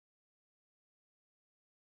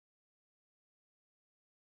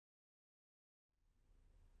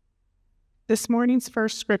This morning's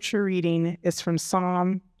first scripture reading is from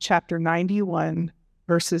Psalm chapter 91,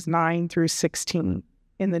 verses 9 through 16,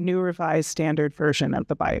 in the New Revised Standard Version of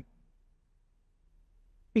the Bible.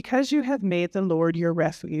 Because you have made the Lord your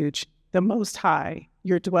refuge, the Most High,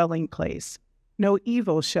 your dwelling place, no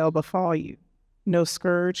evil shall befall you, no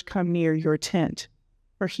scourge come near your tent.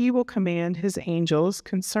 For he will command his angels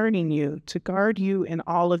concerning you to guard you in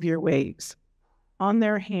all of your ways. On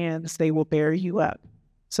their hands they will bear you up,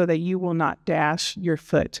 so that you will not dash your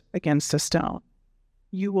foot against a stone.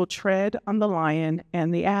 You will tread on the lion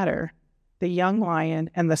and the adder, the young lion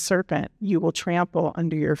and the serpent you will trample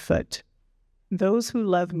under your foot. Those who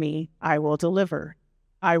love me I will deliver.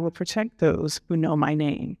 I will protect those who know my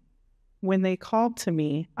name. When they call to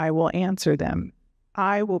me, I will answer them.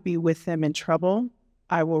 I will be with them in trouble.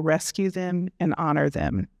 I will rescue them and honor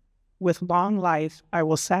them. With long life I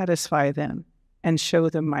will satisfy them and show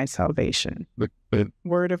them my salvation.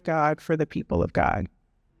 Word of God for the people of God.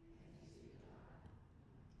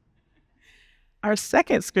 Our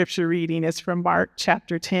second scripture reading is from Mark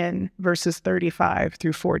chapter 10, verses 35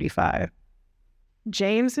 through 45.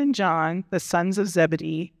 James and John, the sons of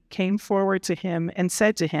Zebedee, came forward to him and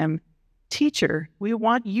said to him, "Teacher, we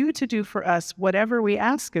want you to do for us whatever we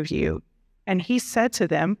ask of you." And he said to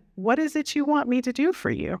them, "What is it you want me to do for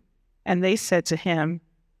you?" And they said to him,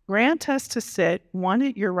 "Grant us to sit one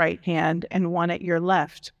at your right hand and one at your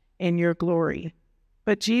left in your glory."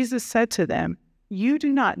 But Jesus said to them, "You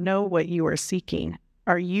do not know what you are seeking.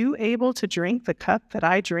 Are you able to drink the cup that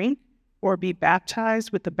I drink, or be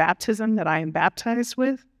baptized with the baptism that I am baptized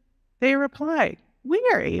with?" They replied, "We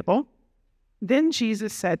are able." Then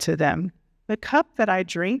Jesus said to them, "The cup that I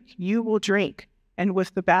drink, you will drink, and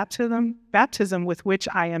with the baptism with which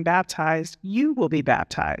I am baptized, you will be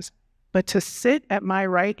baptized. But to sit at my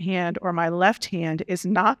right hand or my left hand is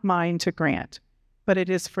not mine to grant, but it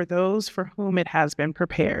is for those for whom it has been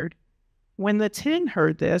prepared." When the 10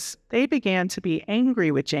 heard this, they began to be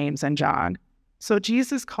angry with James and John. So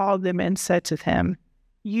Jesus called them and said to them,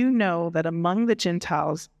 "You know that among the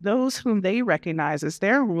Gentiles, those whom they recognize as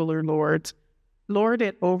their lords, lord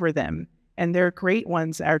it over them, and their great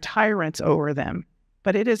ones are tyrants over them.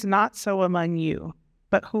 But it is not so among you.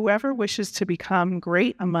 But whoever wishes to become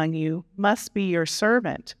great among you must be your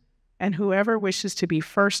servant, and whoever wishes to be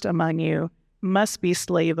first among you must be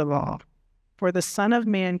slave of all. For the Son of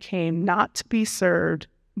Man came not to be served,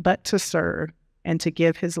 but to serve, and to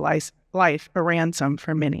give his life a ransom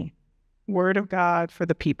for many." Word of God for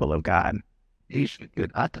the people of God.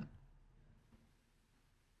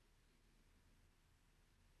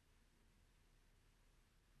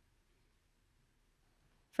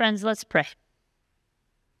 Friends, let's pray.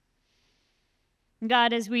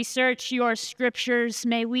 God, as we search your scriptures,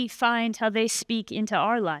 may we find how they speak into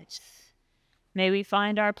our lives. May we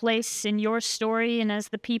find our place in your story and as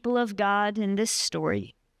the people of God in this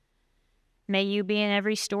story. May you be in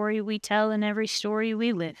every story we tell and every story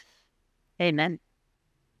we live. Amen.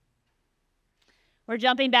 We're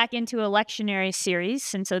jumping back into a lectionary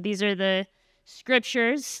series, and so these are the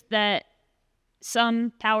scriptures that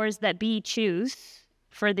some powers that be choose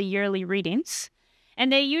for the yearly readings.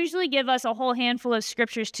 And they usually give us a whole handful of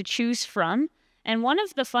scriptures to choose from. And one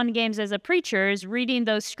of the fun games as a preacher is reading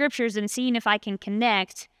those scriptures and seeing if I can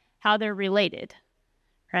connect how they're related,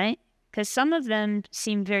 right? Because some of them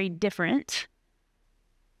seem very different.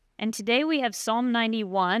 And today we have Psalm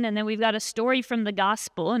 91, and then we've got a story from the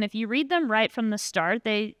gospel. And if you read them right from the start,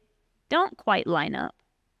 they don't quite line up.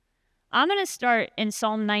 I'm going to start in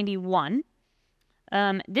Psalm 91.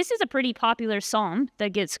 This is a pretty popular psalm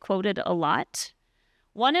that gets quoted a lot.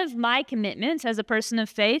 One of my commitments as a person of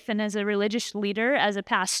faith and as a religious leader, as a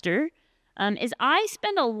pastor, is I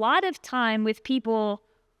spend a lot of time with people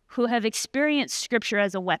who have experienced Scripture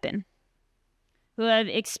as a weapon, who have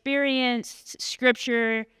experienced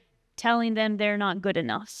Scripture telling them they're not good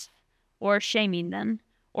enough, or shaming them,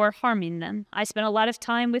 or harming them. I spent a lot of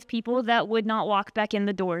time with people that would not walk back in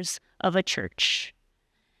the doors of a church.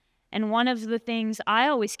 And one of the things I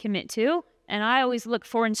always commit to, and I always look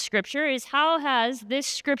for in Scripture, is how has this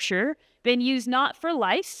Scripture been used not for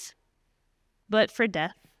life, but for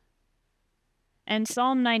death? And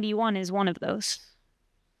Psalm 91 is one of those.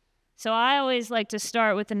 So I always like to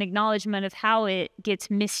start with an acknowledgement of how it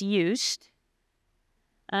gets misused.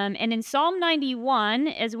 And in Psalm 91,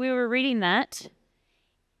 as we were reading that,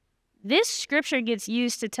 this Scripture gets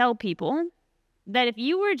used to tell people that if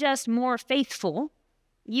you were just more faithful,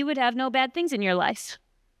 you would have no bad things in your life.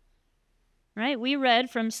 Right? We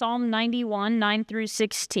read from Psalm 91, 9 through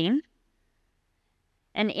 16.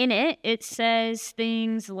 And in it, it says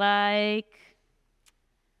things like,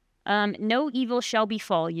 No evil shall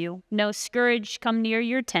befall you, no scourge come near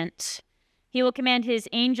your tent. He will command his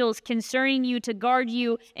angels concerning you to guard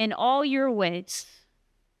you in all your ways.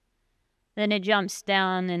 Then it jumps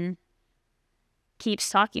down and keeps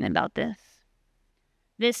talking about this.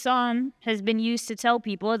 This psalm has been used to tell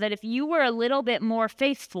people that if you were a little bit more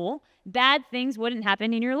faithful, bad things wouldn't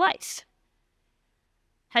happen in your life.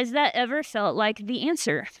 Has that ever felt like the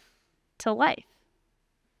answer to life?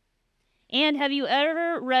 And have you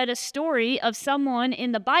ever read a story of someone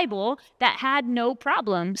in the Bible that had no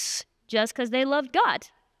problems just because they loved God?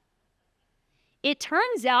 It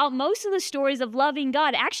turns out most of the stories of loving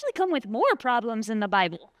God actually come with more problems in the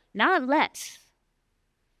Bible, not less.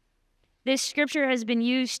 This scripture has been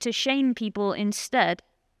used to shame people instead.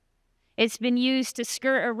 It's been used to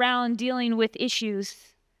skirt around dealing with issues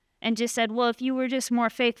and just said, well, if you were just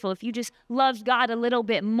more faithful, if you just loved God a little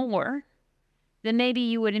bit more, then maybe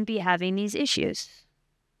you wouldn't be having these issues.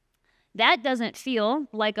 That doesn't feel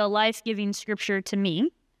like a life-giving scripture to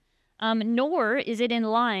me, nor is it in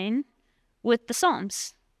line with the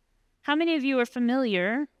Psalms. How many of you are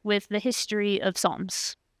familiar with the history of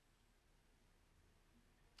Psalms?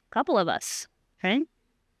 A couple of us, right?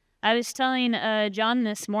 I was telling John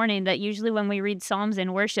this morning that usually when we read Psalms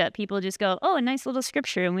in worship, people just go, oh, a nice little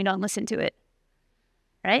scripture, and we don't listen to it,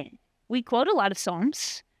 right? We quote a lot of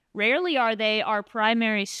Psalms. Rarely are they our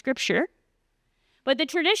primary scripture. But the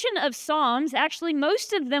tradition of Psalms, actually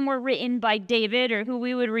most of them were written by David, or who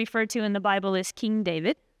we would refer to in the Bible as King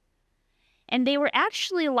David. And they were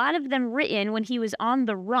actually, a lot of them written when he was on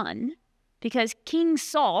the run, because King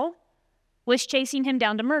Saul was chasing him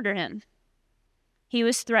down to murder him. He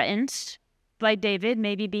was threatened by David,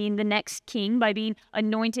 maybe being the next king, by being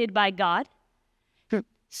anointed by God.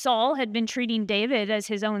 Saul had been treating David as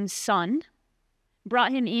his own son,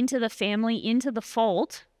 brought him into the family, into the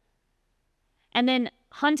fold, and then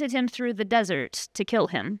hunted him through the desert to kill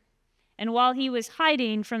him. And while he was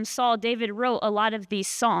hiding from Saul, David wrote a lot of these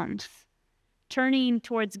psalms, turning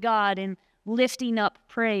towards God and lifting up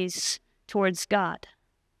praise towards God.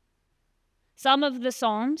 Some of the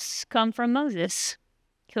psalms come from Moses,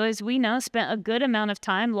 who, as we know, spent a good amount of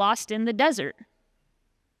time lost in the desert.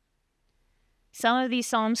 Some of these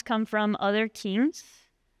psalms come from other kings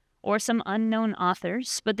or some unknown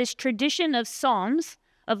authors, but this tradition of psalms,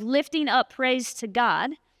 of lifting up praise to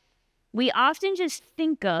God, we often just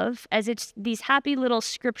think of as it's these happy little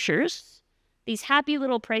scriptures, these happy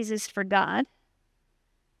little praises for God,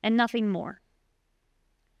 and nothing more.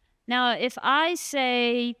 Now, if I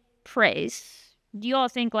say praise, do you all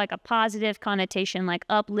think like a positive connotation, like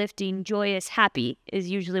uplifting, joyous, happy is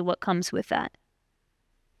usually what comes with that?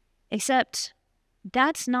 Except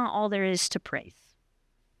that's not all there is to praise.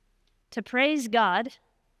 To praise God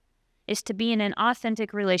is to be in an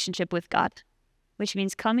authentic relationship with God, which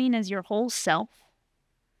means coming as your whole self,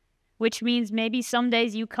 which means maybe some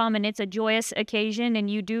days you come and it's a joyous occasion and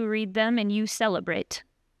you do read them and you celebrate.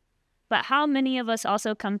 But how many of us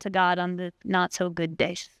also come to God on the not so good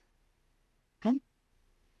days?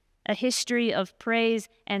 A history of praise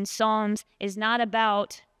and psalms is not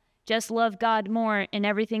about just love God more and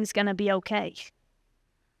everything's going to be okay.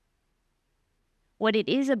 What it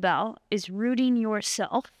is about is rooting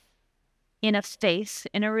yourself in a faith,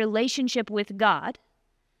 in a relationship with God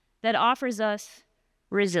that offers us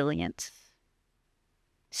resilience.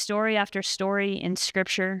 Story after story in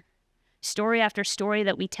Scripture, story after story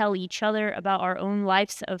that we tell each other about our own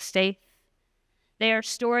lives of faith. They are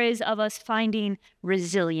stories of us finding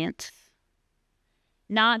resilience.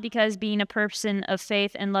 Not because being a person of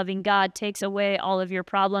faith and loving God takes away all of your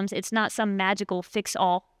problems. It's not some magical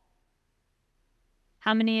fix-all.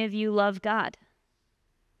 How many of you love God?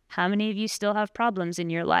 How many of you still have problems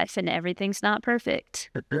in your life and everything's not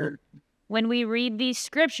perfect? When we read these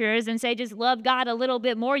scriptures and say, just love God a little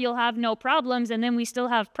bit more, you'll have no problems, and then we still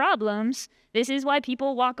have problems, this is why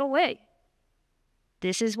people walk away.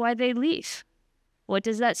 This is why they leave. What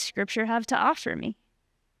does that scripture have to offer me?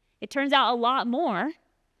 It turns out a lot more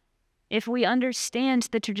if we understand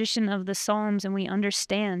the tradition of the Psalms and we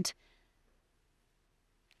understand.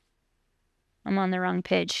 I'm on the wrong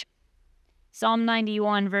page. Psalm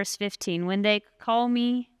 91, verse 15. When they call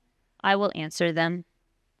me, I will answer them.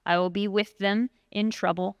 I will be with them in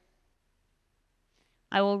trouble.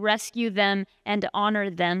 I will rescue them and honor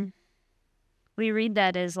them. We read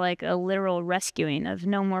that as like a literal rescuing of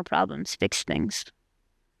no more problems, fix things.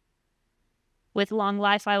 With long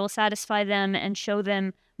life, I will satisfy them and show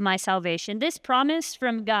them my salvation. This promise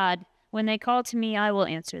from God, when they call to me, I will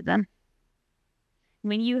answer them.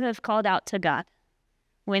 When you have called out to God,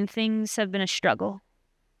 when things have been a struggle,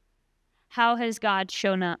 how has God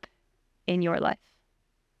shown up in your life?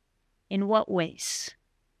 In what ways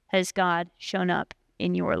has God shown up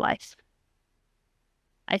in your life?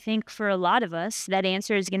 I think for a lot of us, that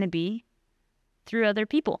answer is going to be through other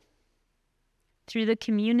people, through the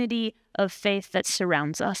community of faith that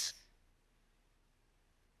surrounds us.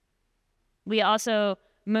 We also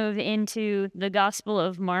move into the Gospel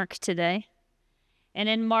of Mark today. And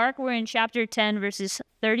in Mark, we're in chapter 10, verses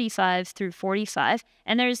 35 through 45.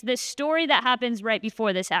 And there's this story that happens right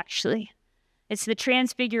before this, actually. It's the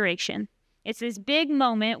Transfiguration. It's this big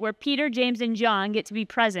moment where Peter, James, and John get to be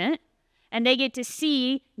present, and they get to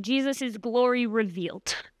see Jesus' glory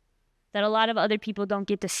revealed that a lot of other people don't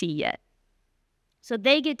get to see yet. So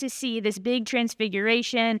they get to see this big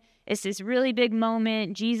transfiguration. It's this really big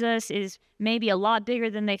moment. Jesus is maybe a lot bigger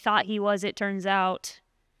than they thought he was, it turns out.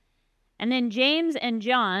 And then James and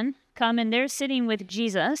John come, and they're sitting with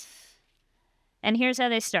Jesus. And here's how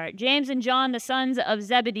they start. James and John, the sons of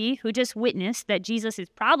Zebedee, who just witnessed that Jesus is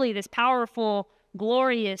probably this powerful,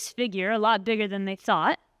 glorious figure, a lot bigger than they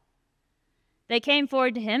thought. They came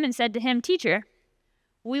forward to him and said to him, "Teacher,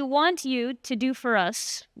 we want you to do for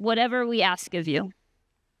us whatever we ask of you."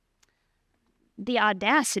 The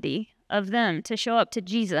audacity of them to show up to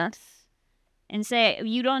Jesus and say,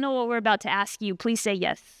 "You don't know what we're about to ask you. Please say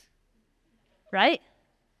yes." Right?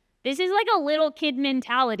 This is like a little kid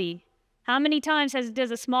mentality. How many times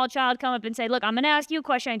does a small child come up and say, "Look, I'm going to ask you a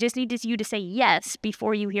question. I just need you to say yes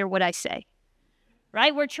before you hear what I say."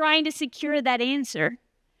 Right? We're trying to secure that answer.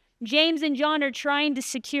 James and John are trying to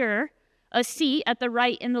secure a seat at the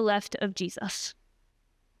right and the left of Jesus,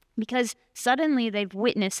 because suddenly they've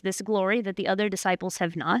witnessed this glory that the other disciples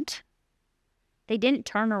have not. They didn't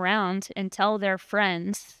turn around and tell their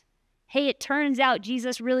friends, "Hey, it turns out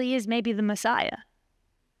Jesus really is maybe the Messiah."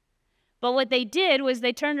 But what they did was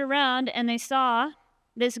they turned around and they saw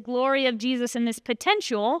this glory of Jesus and this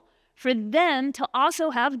potential for them to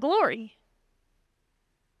also have glory,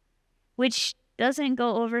 which doesn't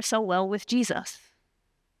go over so well with Jesus.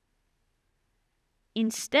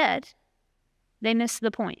 Instead, they missed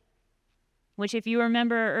the point, which if you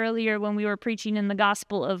remember earlier when we were preaching in the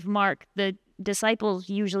Gospel of Mark, the disciples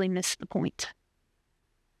usually miss the point.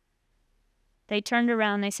 They turned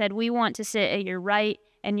around, they said, "We want to sit at your right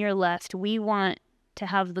and your left. We want to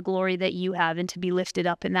have the glory that you have and to be lifted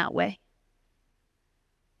up in that way."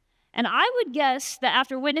 And I would guess that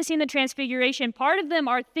after witnessing the Transfiguration, part of them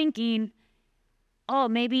are thinking, "Oh,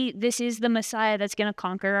 maybe this is the Messiah that's going to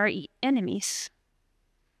conquer our enemies."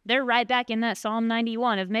 They're right back in that Psalm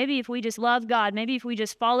 91 of maybe if we just love God, maybe if we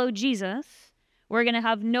just follow Jesus, we're going to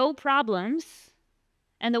have no problems.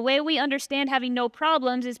 And the way we understand having no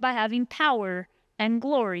problems is by having power and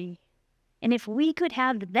glory. And if we could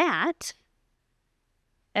have that,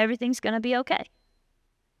 everything's going to be okay.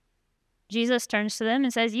 Jesus turns to them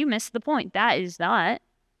and says, "You missed the point. That is not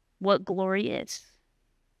what glory is.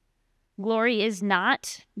 Glory is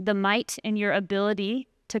not the might and your ability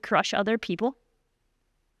to crush other people.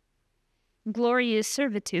 Glory is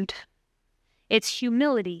servitude. It's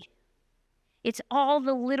humility. It's all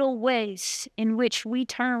the little ways in which we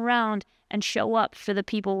turn around and show up for the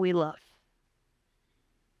people we love.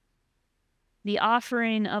 The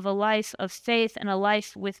offering of a life of faith and a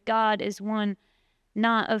life with God is one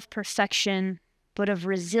not of perfection, but of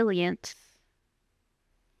resilience.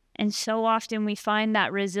 And so often we find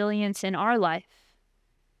that resilience in our life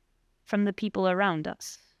from the people around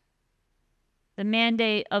us. The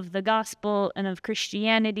mandate of the gospel and of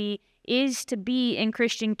Christianity is to be in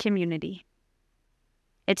Christian community.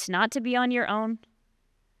 It's not to be on your own.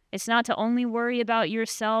 It's not to only worry about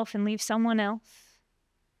yourself and leave someone else.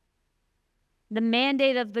 The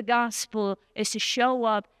mandate of the gospel is to show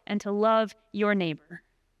up and to love your neighbor.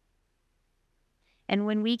 And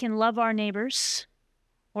when we can love our neighbors,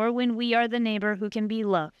 or when we are the neighbor who can be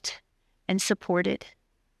loved and supported,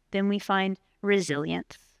 then we find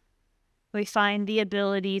resilience. We find the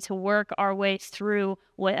ability to work our way through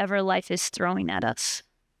whatever life is throwing at us.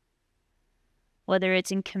 Whether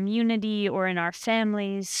it's in community or in our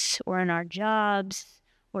families or in our jobs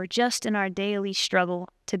or just in our daily struggle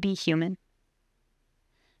to be human.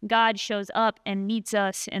 God shows up and meets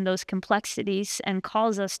us in those complexities and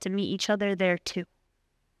calls us to meet each other there too.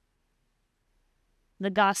 The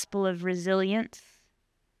gospel of resilience,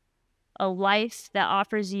 a life that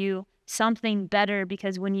offers you something better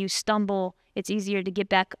because when you stumble, it's easier to get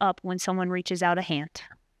back up when someone reaches out a hand.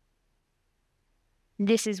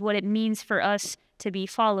 This is what it means for us to be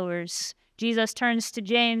followers. Jesus turns to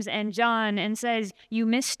James and John and says, "You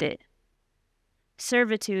missed it."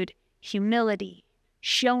 Servitude, humility,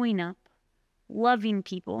 showing up, loving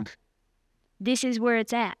people. This is where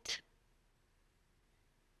it's at.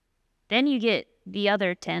 Then you get the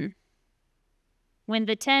other 10, When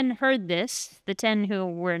the 10 heard this, the 10 who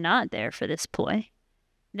were not there for this ploy,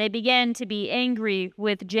 they began to be angry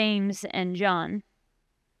with James and John.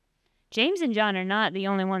 James and John are not the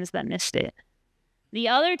only ones that missed it. The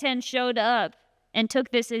other 10 showed up and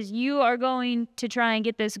took this as, you are going to try and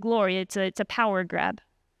get this glory. It's a power grab.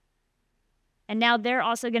 And now they're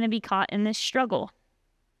also going to be caught in this struggle.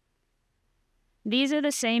 These are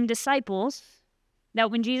the same disciples that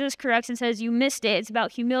when Jesus corrects and says, you missed it, it's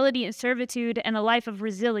about humility and servitude and a life of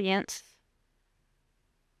resilience.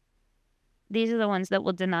 These are the ones that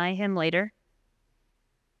will deny him later.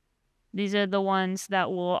 These are the ones that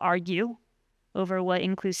will argue over what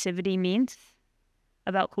inclusivity means,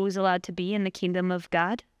 about who's allowed to be in the kingdom of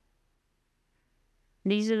God.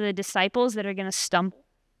 These are the disciples that are going to stumble.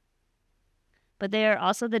 But they are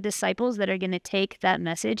also the disciples that are going to take that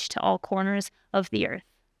message to all corners of the earth,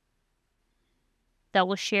 that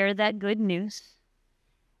will share that good news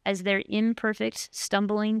as their imperfect,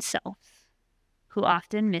 stumbling selves, who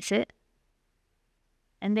often miss it.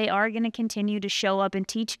 And they are going to continue to show up and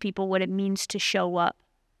teach people what it means to show up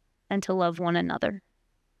and to love one another,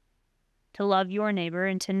 to love your neighbor,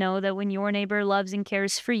 and to know that when your neighbor loves and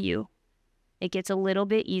cares for you, it gets a little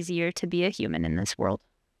bit easier to be a human in this world.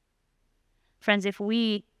 Friends, if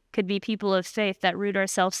we could be people of faith that root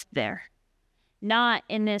ourselves there, not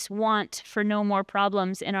in this want for no more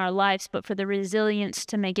problems in our lives, but for the resilience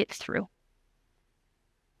to make it through.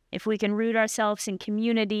 If we can root ourselves in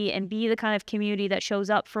community and be the kind of community that shows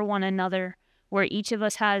up for one another, where each of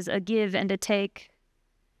us has a give and a take,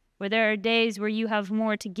 where there are days where you have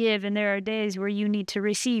more to give and there are days where you need to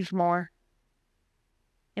receive more.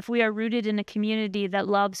 If we are rooted in a community that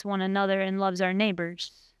loves one another and loves our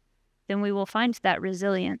neighbors, then we will find that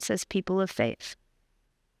resilience as people of faith.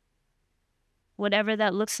 Whatever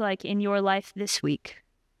that looks like in your life this week,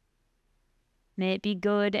 may it be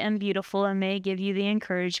good and beautiful, and may it give you the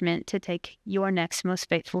encouragement to take your next most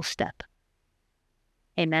faithful step.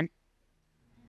 Amen.